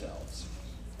find yourselves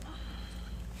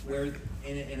where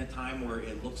in a time where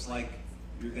it looks like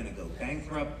you're going to go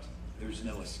bankrupt, there's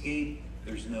no escape,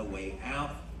 there's no way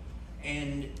out,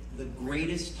 and the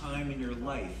greatest time in your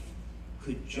life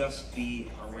could just be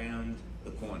around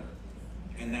the corner.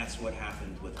 And that's what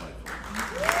happened with Lifewave.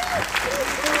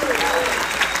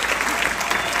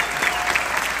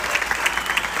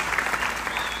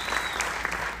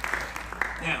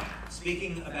 Now,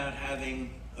 speaking about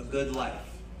having a good life,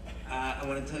 I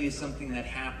want to tell you something that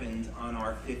happened on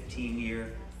our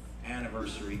 15-year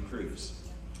anniversary cruise.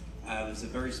 It was a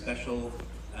very special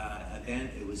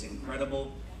event. It was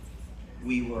incredible.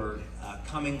 We were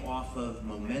coming off of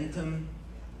momentum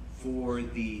for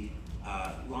the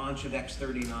launch of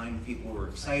X-39. People were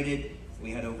excited.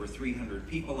 We had over 300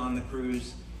 people on the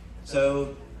cruise.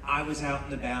 So I was out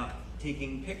and about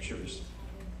taking pictures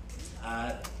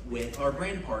with our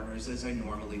brand partners, as I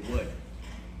normally would.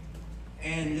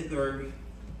 And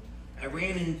I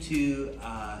ran into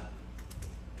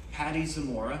Patty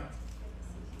Zamora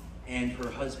and her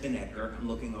husband Edgar. I'm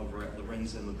looking over at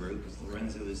Lorenzo Magru, because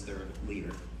Lorenzo is their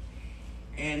leader.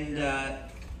 And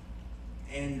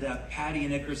Patty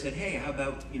and Edgar said, hey, how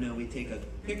about, we take a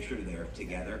picture there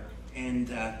together? And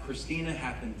Christina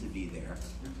happened to be there,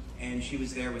 and she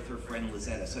was there with her friend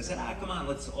Lizetta. So I said, come on,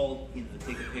 let's all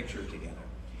take a picture together.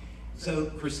 So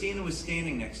Christina was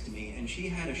standing next to me, and she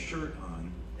had a shirt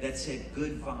on that said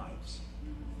good vibes.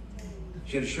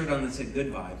 She had a shirt on that said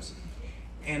good vibes.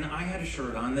 And I had a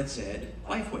shirt on that said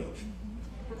Lifewave.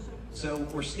 So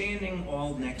we're standing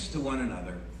all next to one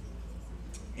another.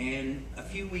 And a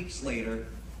few weeks later,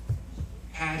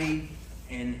 Patty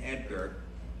and Edgar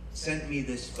sent me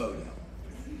this photo.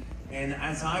 And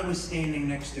as I was standing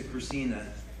next to Christina,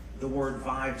 the word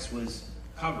vibes was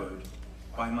covered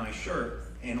by my shirt,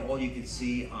 and all you could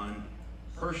see on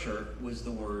her shirt was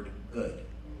the word good.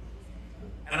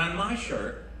 And on my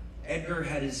shirt, Edgar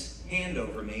had his hand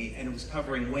over me, and it was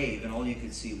covering wave, and all you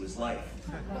could see was life.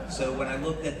 So when I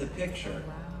looked at the picture,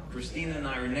 Christina and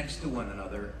I are next to one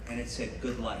another, and it said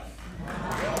good life.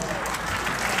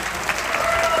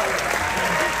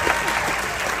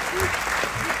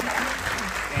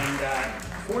 And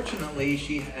fortunately,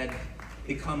 she had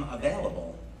become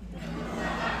available.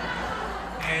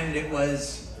 And it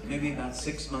was maybe about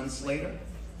 6 months later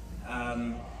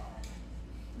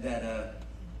that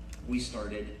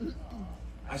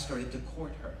I started to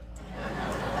court her.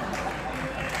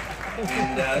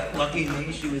 And lucky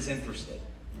me, she was interested.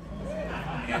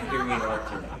 And here we are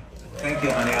today. Thank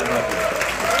you, honey, I love you.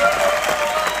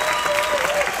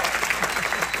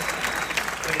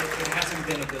 But it hasn't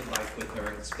been a good life with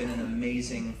her. It's been an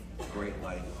amazing, great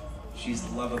life. She's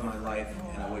the love of my life,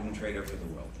 and I wouldn't trade her for the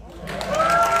world.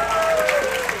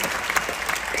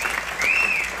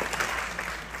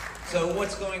 So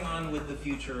what's going on with the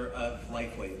future of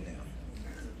Lifewave now?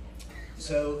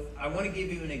 So I want to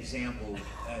give you an example.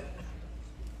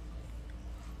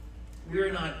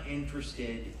 We're not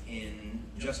interested in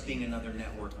just being another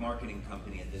network marketing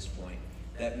company at this point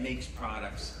that makes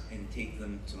products and take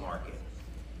them to market.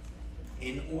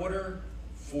 In order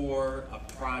for a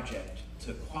project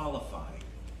to qualify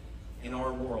in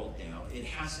our world now, it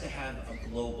has to have a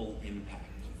global impact.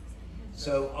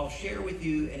 So I'll share with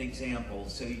you an example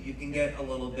so you can get a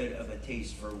little bit of a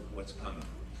taste for what's coming.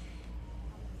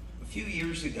 A few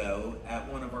years ago at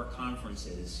one of our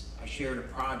conferences, I shared a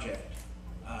project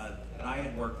that I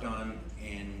had worked on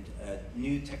and a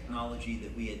new technology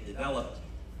that we had developed,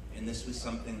 and this was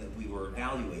something that we were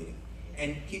evaluating.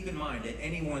 And keep in mind, at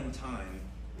any one time,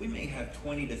 we may have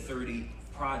 20 to 30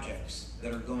 projects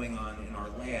that are going on in our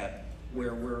lab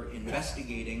where we're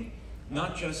investigating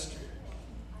not just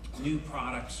new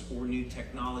products or new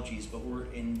technologies, but we're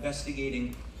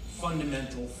investigating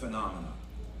fundamental phenomena.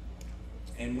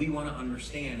 And we want to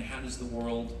understand, how does the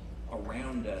world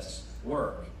around us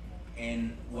work,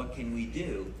 and what can we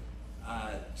do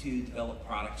to develop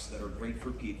products that are great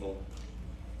for people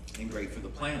and great for the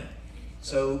planet.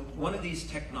 So one of these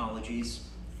technologies,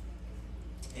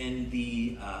 and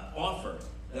the offer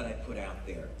that I put out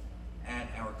there at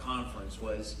our conference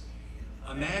was,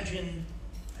 imagine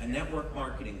a network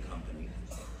marketing company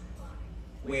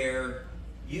where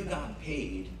you got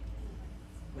paid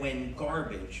when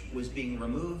garbage was being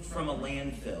removed from a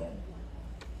landfill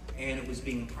and it was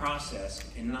being processed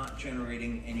and not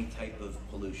generating any type of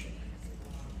pollution.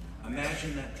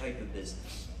 Imagine that type of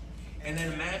business. And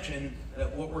then imagine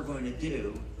that what we're going to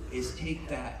do is take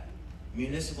that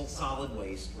municipal solid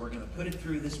waste, we're going to put it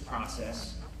through this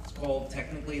process. It's called,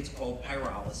 technically it's called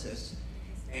pyrolysis,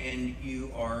 and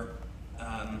you are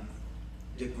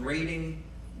degrading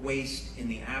waste in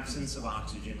the absence of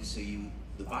oxygen, so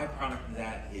the byproduct of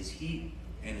that is heat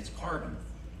and it's carbon.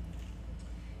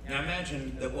 Now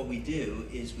imagine that what we do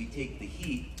is we take the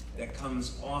heat that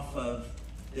comes off of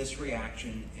this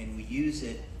reaction and we use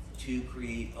it to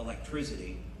create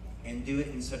electricity, and do it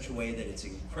in such a way that it's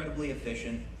incredibly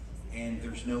efficient and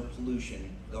there's no pollution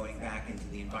going back into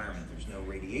the environment. There's no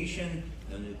radiation,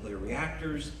 no nuclear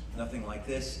reactors, nothing like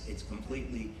this. It's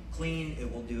completely clean.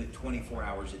 It will do it 24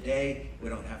 hours a day. We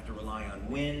don't have to rely on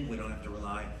wind. We don't have to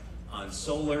rely on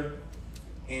solar.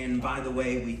 And by the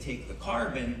way, we take the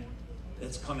carbon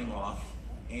that's coming off,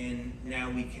 and now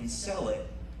we can sell it,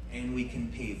 and we can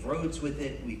pave roads with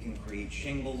it. We can create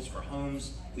shingles for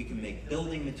homes. We can make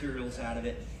building materials out of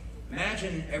it.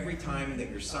 Imagine every time that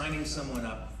you're signing someone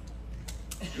up,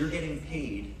 you're getting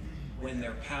paid when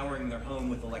they're powering their home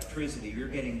with electricity. You're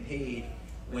getting paid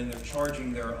when they're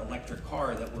charging their electric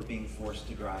car that we're being forced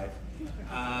to drive.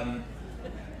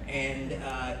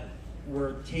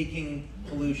 We're taking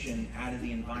pollution out of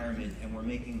the environment and we're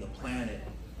making the planet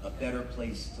a better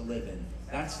place to live in.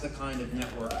 That's the kind of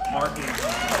network marketing that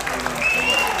we want to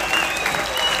do.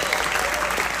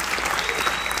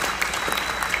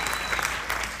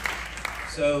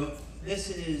 So this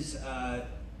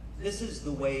is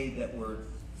the way that we're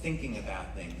thinking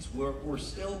about things. We're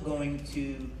still going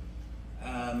to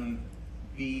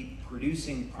be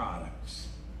producing products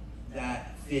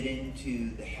that fit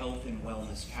into the health and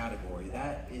wellness category.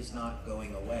 That is not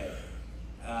going away.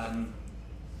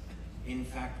 In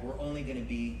fact, we're only going to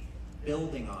be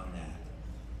building on that.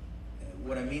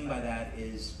 What I mean by that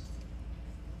is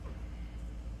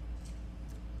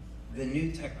the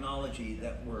new technology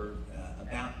that we're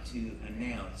about to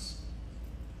announce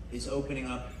is opening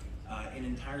up an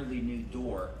entirely new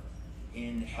door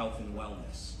in health and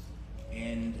wellness.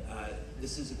 And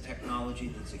this is a technology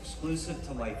that's exclusive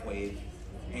to Lifewave,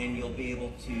 and you'll be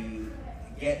able to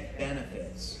get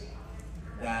benefits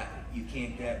that you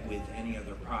can't get with any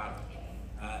other product.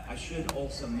 I should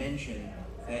also mention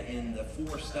that in the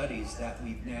 4 studies that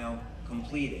we've now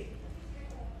completed,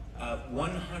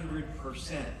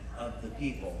 100% of the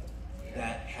people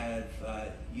that have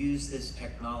used this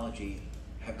technology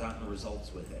have gotten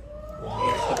results with it.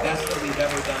 It's the best that we've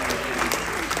ever done with it.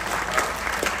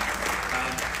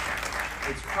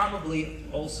 It's probably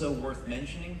also worth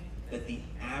mentioning that the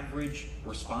average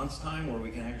response time, where we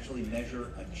can actually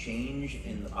measure a change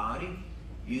in the body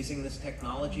using this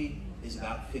technology, is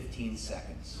about 15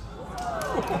 seconds.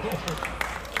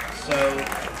 So,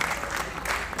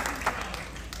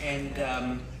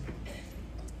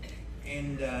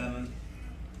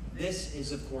 this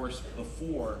is, of course,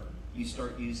 before you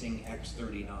start using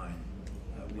X39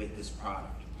 with this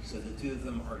product. So the two of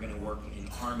them are going to work in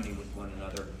harmony with one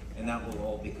another, and that will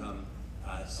all become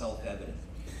self-evident.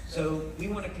 So we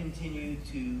want to continue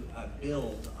to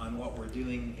build on what we're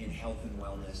doing in health and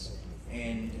wellness,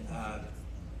 and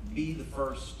be the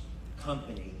first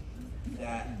company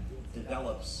that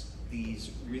develops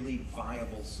these really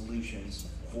viable solutions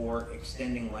for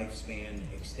extending lifespan,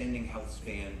 extending health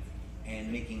span,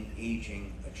 and making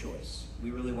aging a choice.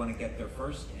 We really want to get there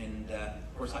first, and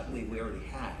of course I believe we already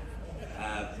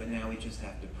have, but now we just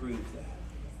have to prove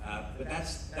that. But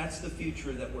that's the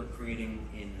future that we're creating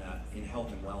in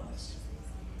health and wellness.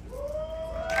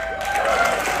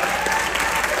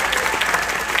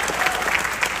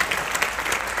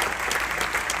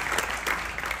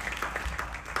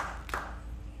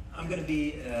 I'm going to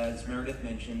be, as Meredith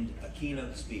mentioned, a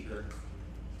keynote speaker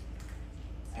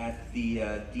at the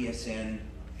DSN,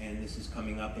 and this is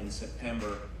coming up in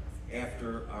September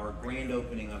after our grand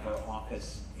opening of our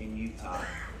office in Utah.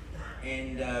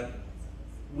 And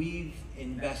we've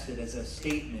invested, as a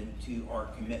statement to our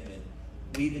commitment,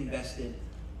 we've invested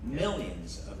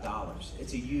millions of dollars.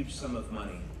 It's a huge sum of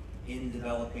money in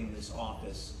developing this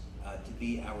office to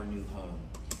be our new home.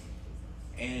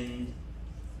 And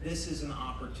this is an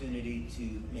opportunity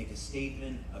to make a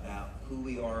statement about who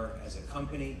we are as a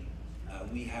company.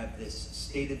 We have this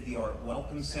state-of-the-art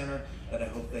welcome center that I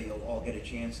hope that you'll all get a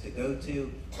chance to go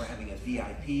to. We're having a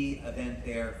VIP event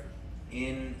there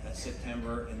in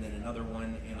September, and then another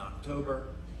one in October.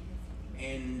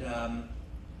 And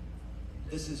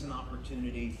this is an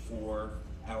opportunity for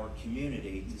our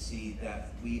community to see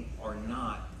that we are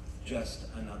not just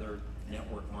another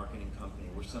network marketing company.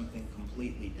 We're something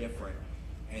completely different.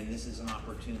 And this is an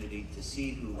opportunity to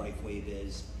see who Lifewave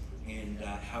is and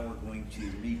how we're going to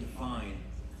redefine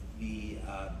the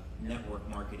network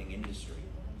marketing industry.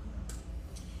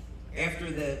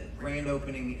 After the grand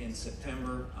opening in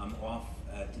September, I'm off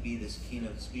to be this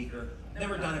keynote speaker.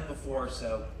 Never done it before,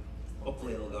 so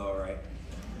hopefully it'll go all right.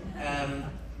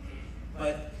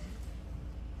 But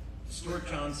Stuart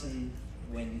Johnson,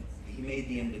 when he made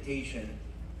the invitation,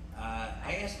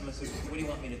 I asked him, I said, what do you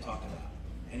want me to talk about?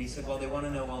 And he said, well, they want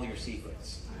to know all your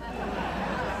secrets.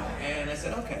 And I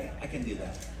said, okay, I can do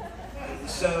that.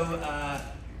 So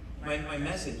my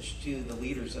message to the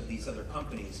leaders of these other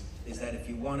companies is that if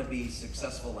you want to be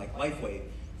successful like Lifewave,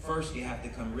 first you have to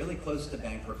come really close to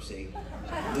bankruptcy,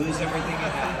 lose everything you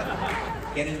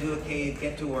have, get into a cave,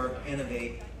 get to work,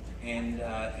 innovate, and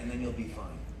then you'll be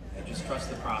fine. And just trust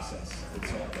the process.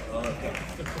 It's all okay.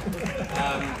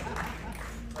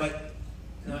 But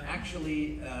no,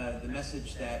 actually, the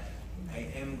message that I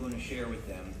am going to share with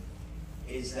them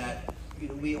is that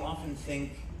we often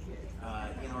think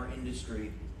in our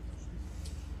industry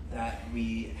that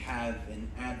we have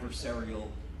an adversarial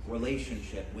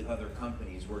relationship with other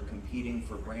companies. We're competing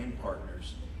for brand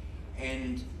partners.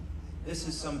 And this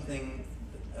is something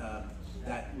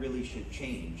that really should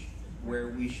change, where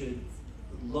we should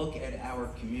look at our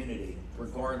community,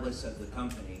 regardless of the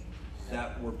company,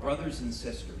 that we're brothers and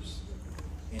sisters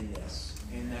in this,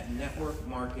 and that network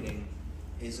marketing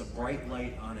is a bright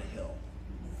light on a hill.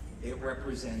 It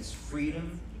represents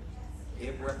freedom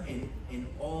in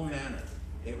all manner.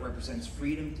 It represents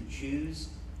freedom to choose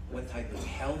what type of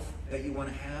health that you want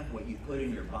to have, what you put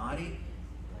in your body.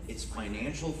 It's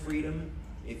financial freedom.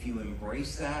 If you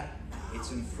embrace that,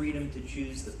 it's in freedom to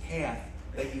choose the path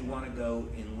that you want to go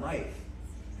in life.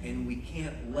 And we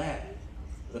can't let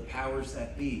the powers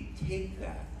that be take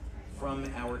that from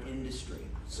our industry.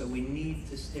 So we need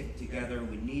to stick together,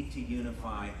 we need to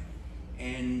unify,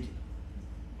 and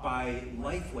by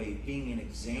Lifewave being an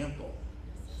example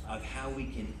of how we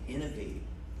can innovate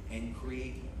and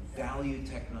create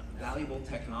valuable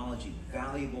technology,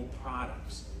 valuable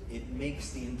products, it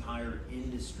makes the entire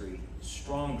industry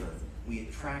stronger. We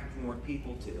attract more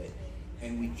people to it,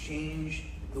 and we change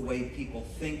the way people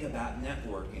think about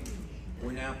networking,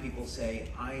 where now people say,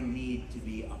 I need to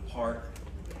be a part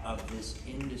of this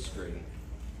industry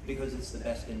because it's the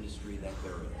best industry that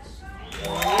there is.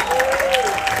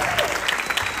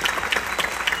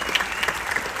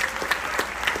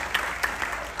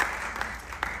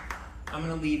 I'm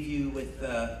going to leave you with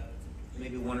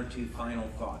maybe one or two final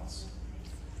thoughts.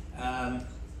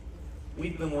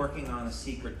 We've been working on a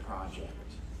secret project.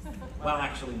 Well,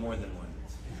 actually more than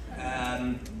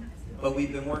one. But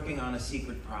we've been working on a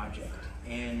secret project,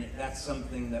 and that's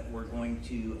something that we're going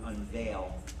to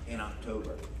unveil in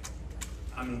October.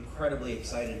 I'm incredibly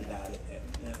excited about it.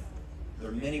 There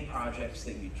are many projects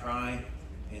that you try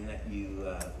and that you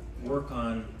work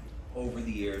on over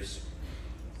the years.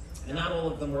 And not all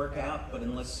of them work out, but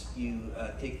unless you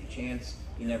take the chance,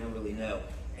 you never really know.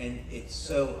 And it's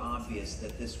so obvious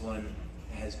that this one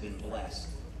has been blessed,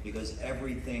 because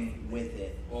everything with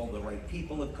it, all the right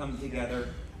people have come together,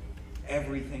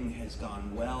 everything has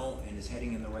gone well and is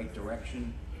heading in the right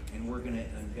direction, and we're going to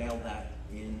unveil that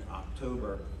in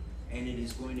October. And it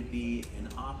is going to be an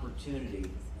opportunity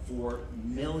for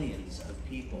millions of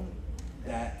people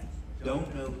that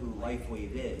don't know who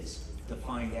Lifewave is to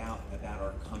find out about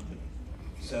our company.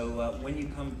 So when you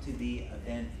come to the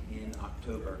event in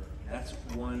October, that's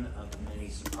one of the many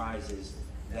surprises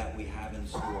that we have in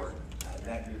store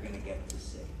that you're going to get to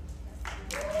see.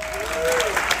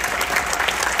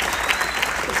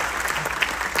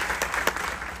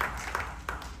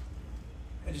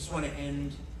 I just want to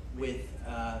end with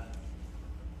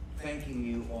thanking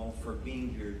you all for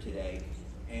being here today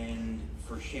and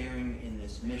for sharing in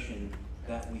this mission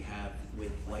that we have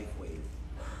with Lifewave.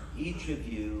 Each of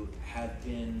you have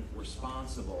been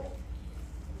responsible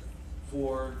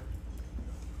for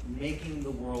making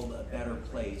the world a better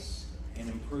place and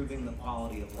improving the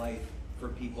quality of life for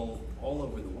people all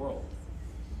over the world.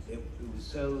 It was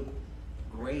so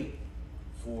great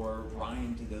for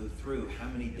Ryan to go through how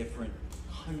many different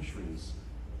countries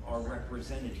are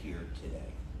represented here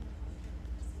today.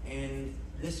 And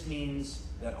this means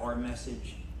that our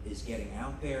message is getting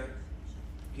out there.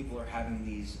 People are having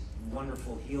these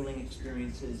wonderful healing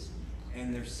experiences,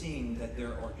 and they're seeing that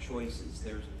there are choices.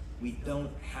 We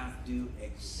don't have to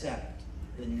accept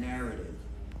the narrative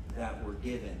that we're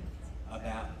given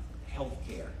about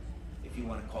healthcare, if you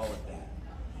want to call it that.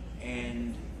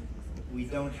 And we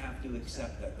don't have to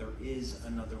accept that there is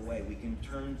another way. We can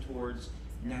turn towards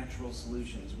natural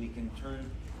solutions. We can turn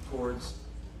towards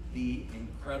the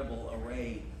incredible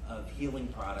array of healing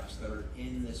products that are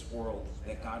in this world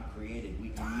that God created. We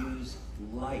can use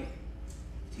light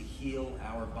to heal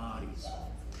our bodies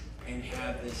and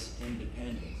have this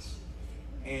independence.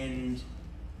 And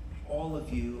all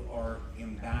of you are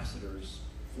ambassadors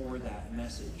for that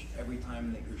message. Every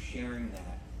time that you're sharing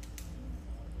that,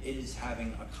 it is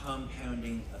having a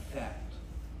compounding effect.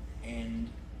 And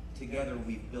together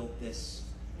we've built this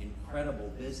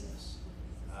incredible business.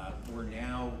 We're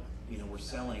now, we're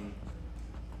selling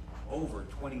over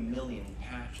 20 million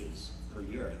patches per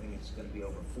year. I think it's going to be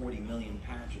over 40 million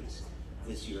patches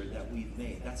this year that we've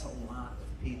made. That's a lot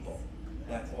of people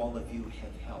that all of you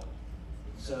have helped.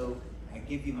 So I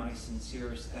give you my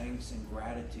sincerest thanks and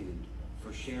gratitude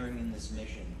for sharing in this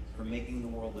mission, for making the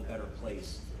world a better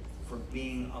place, for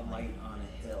being a light on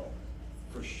a hill,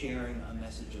 for sharing a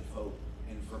message of hope,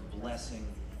 and for blessing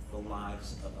the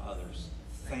lives of others.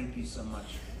 Thank you so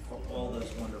much for all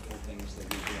those wonderful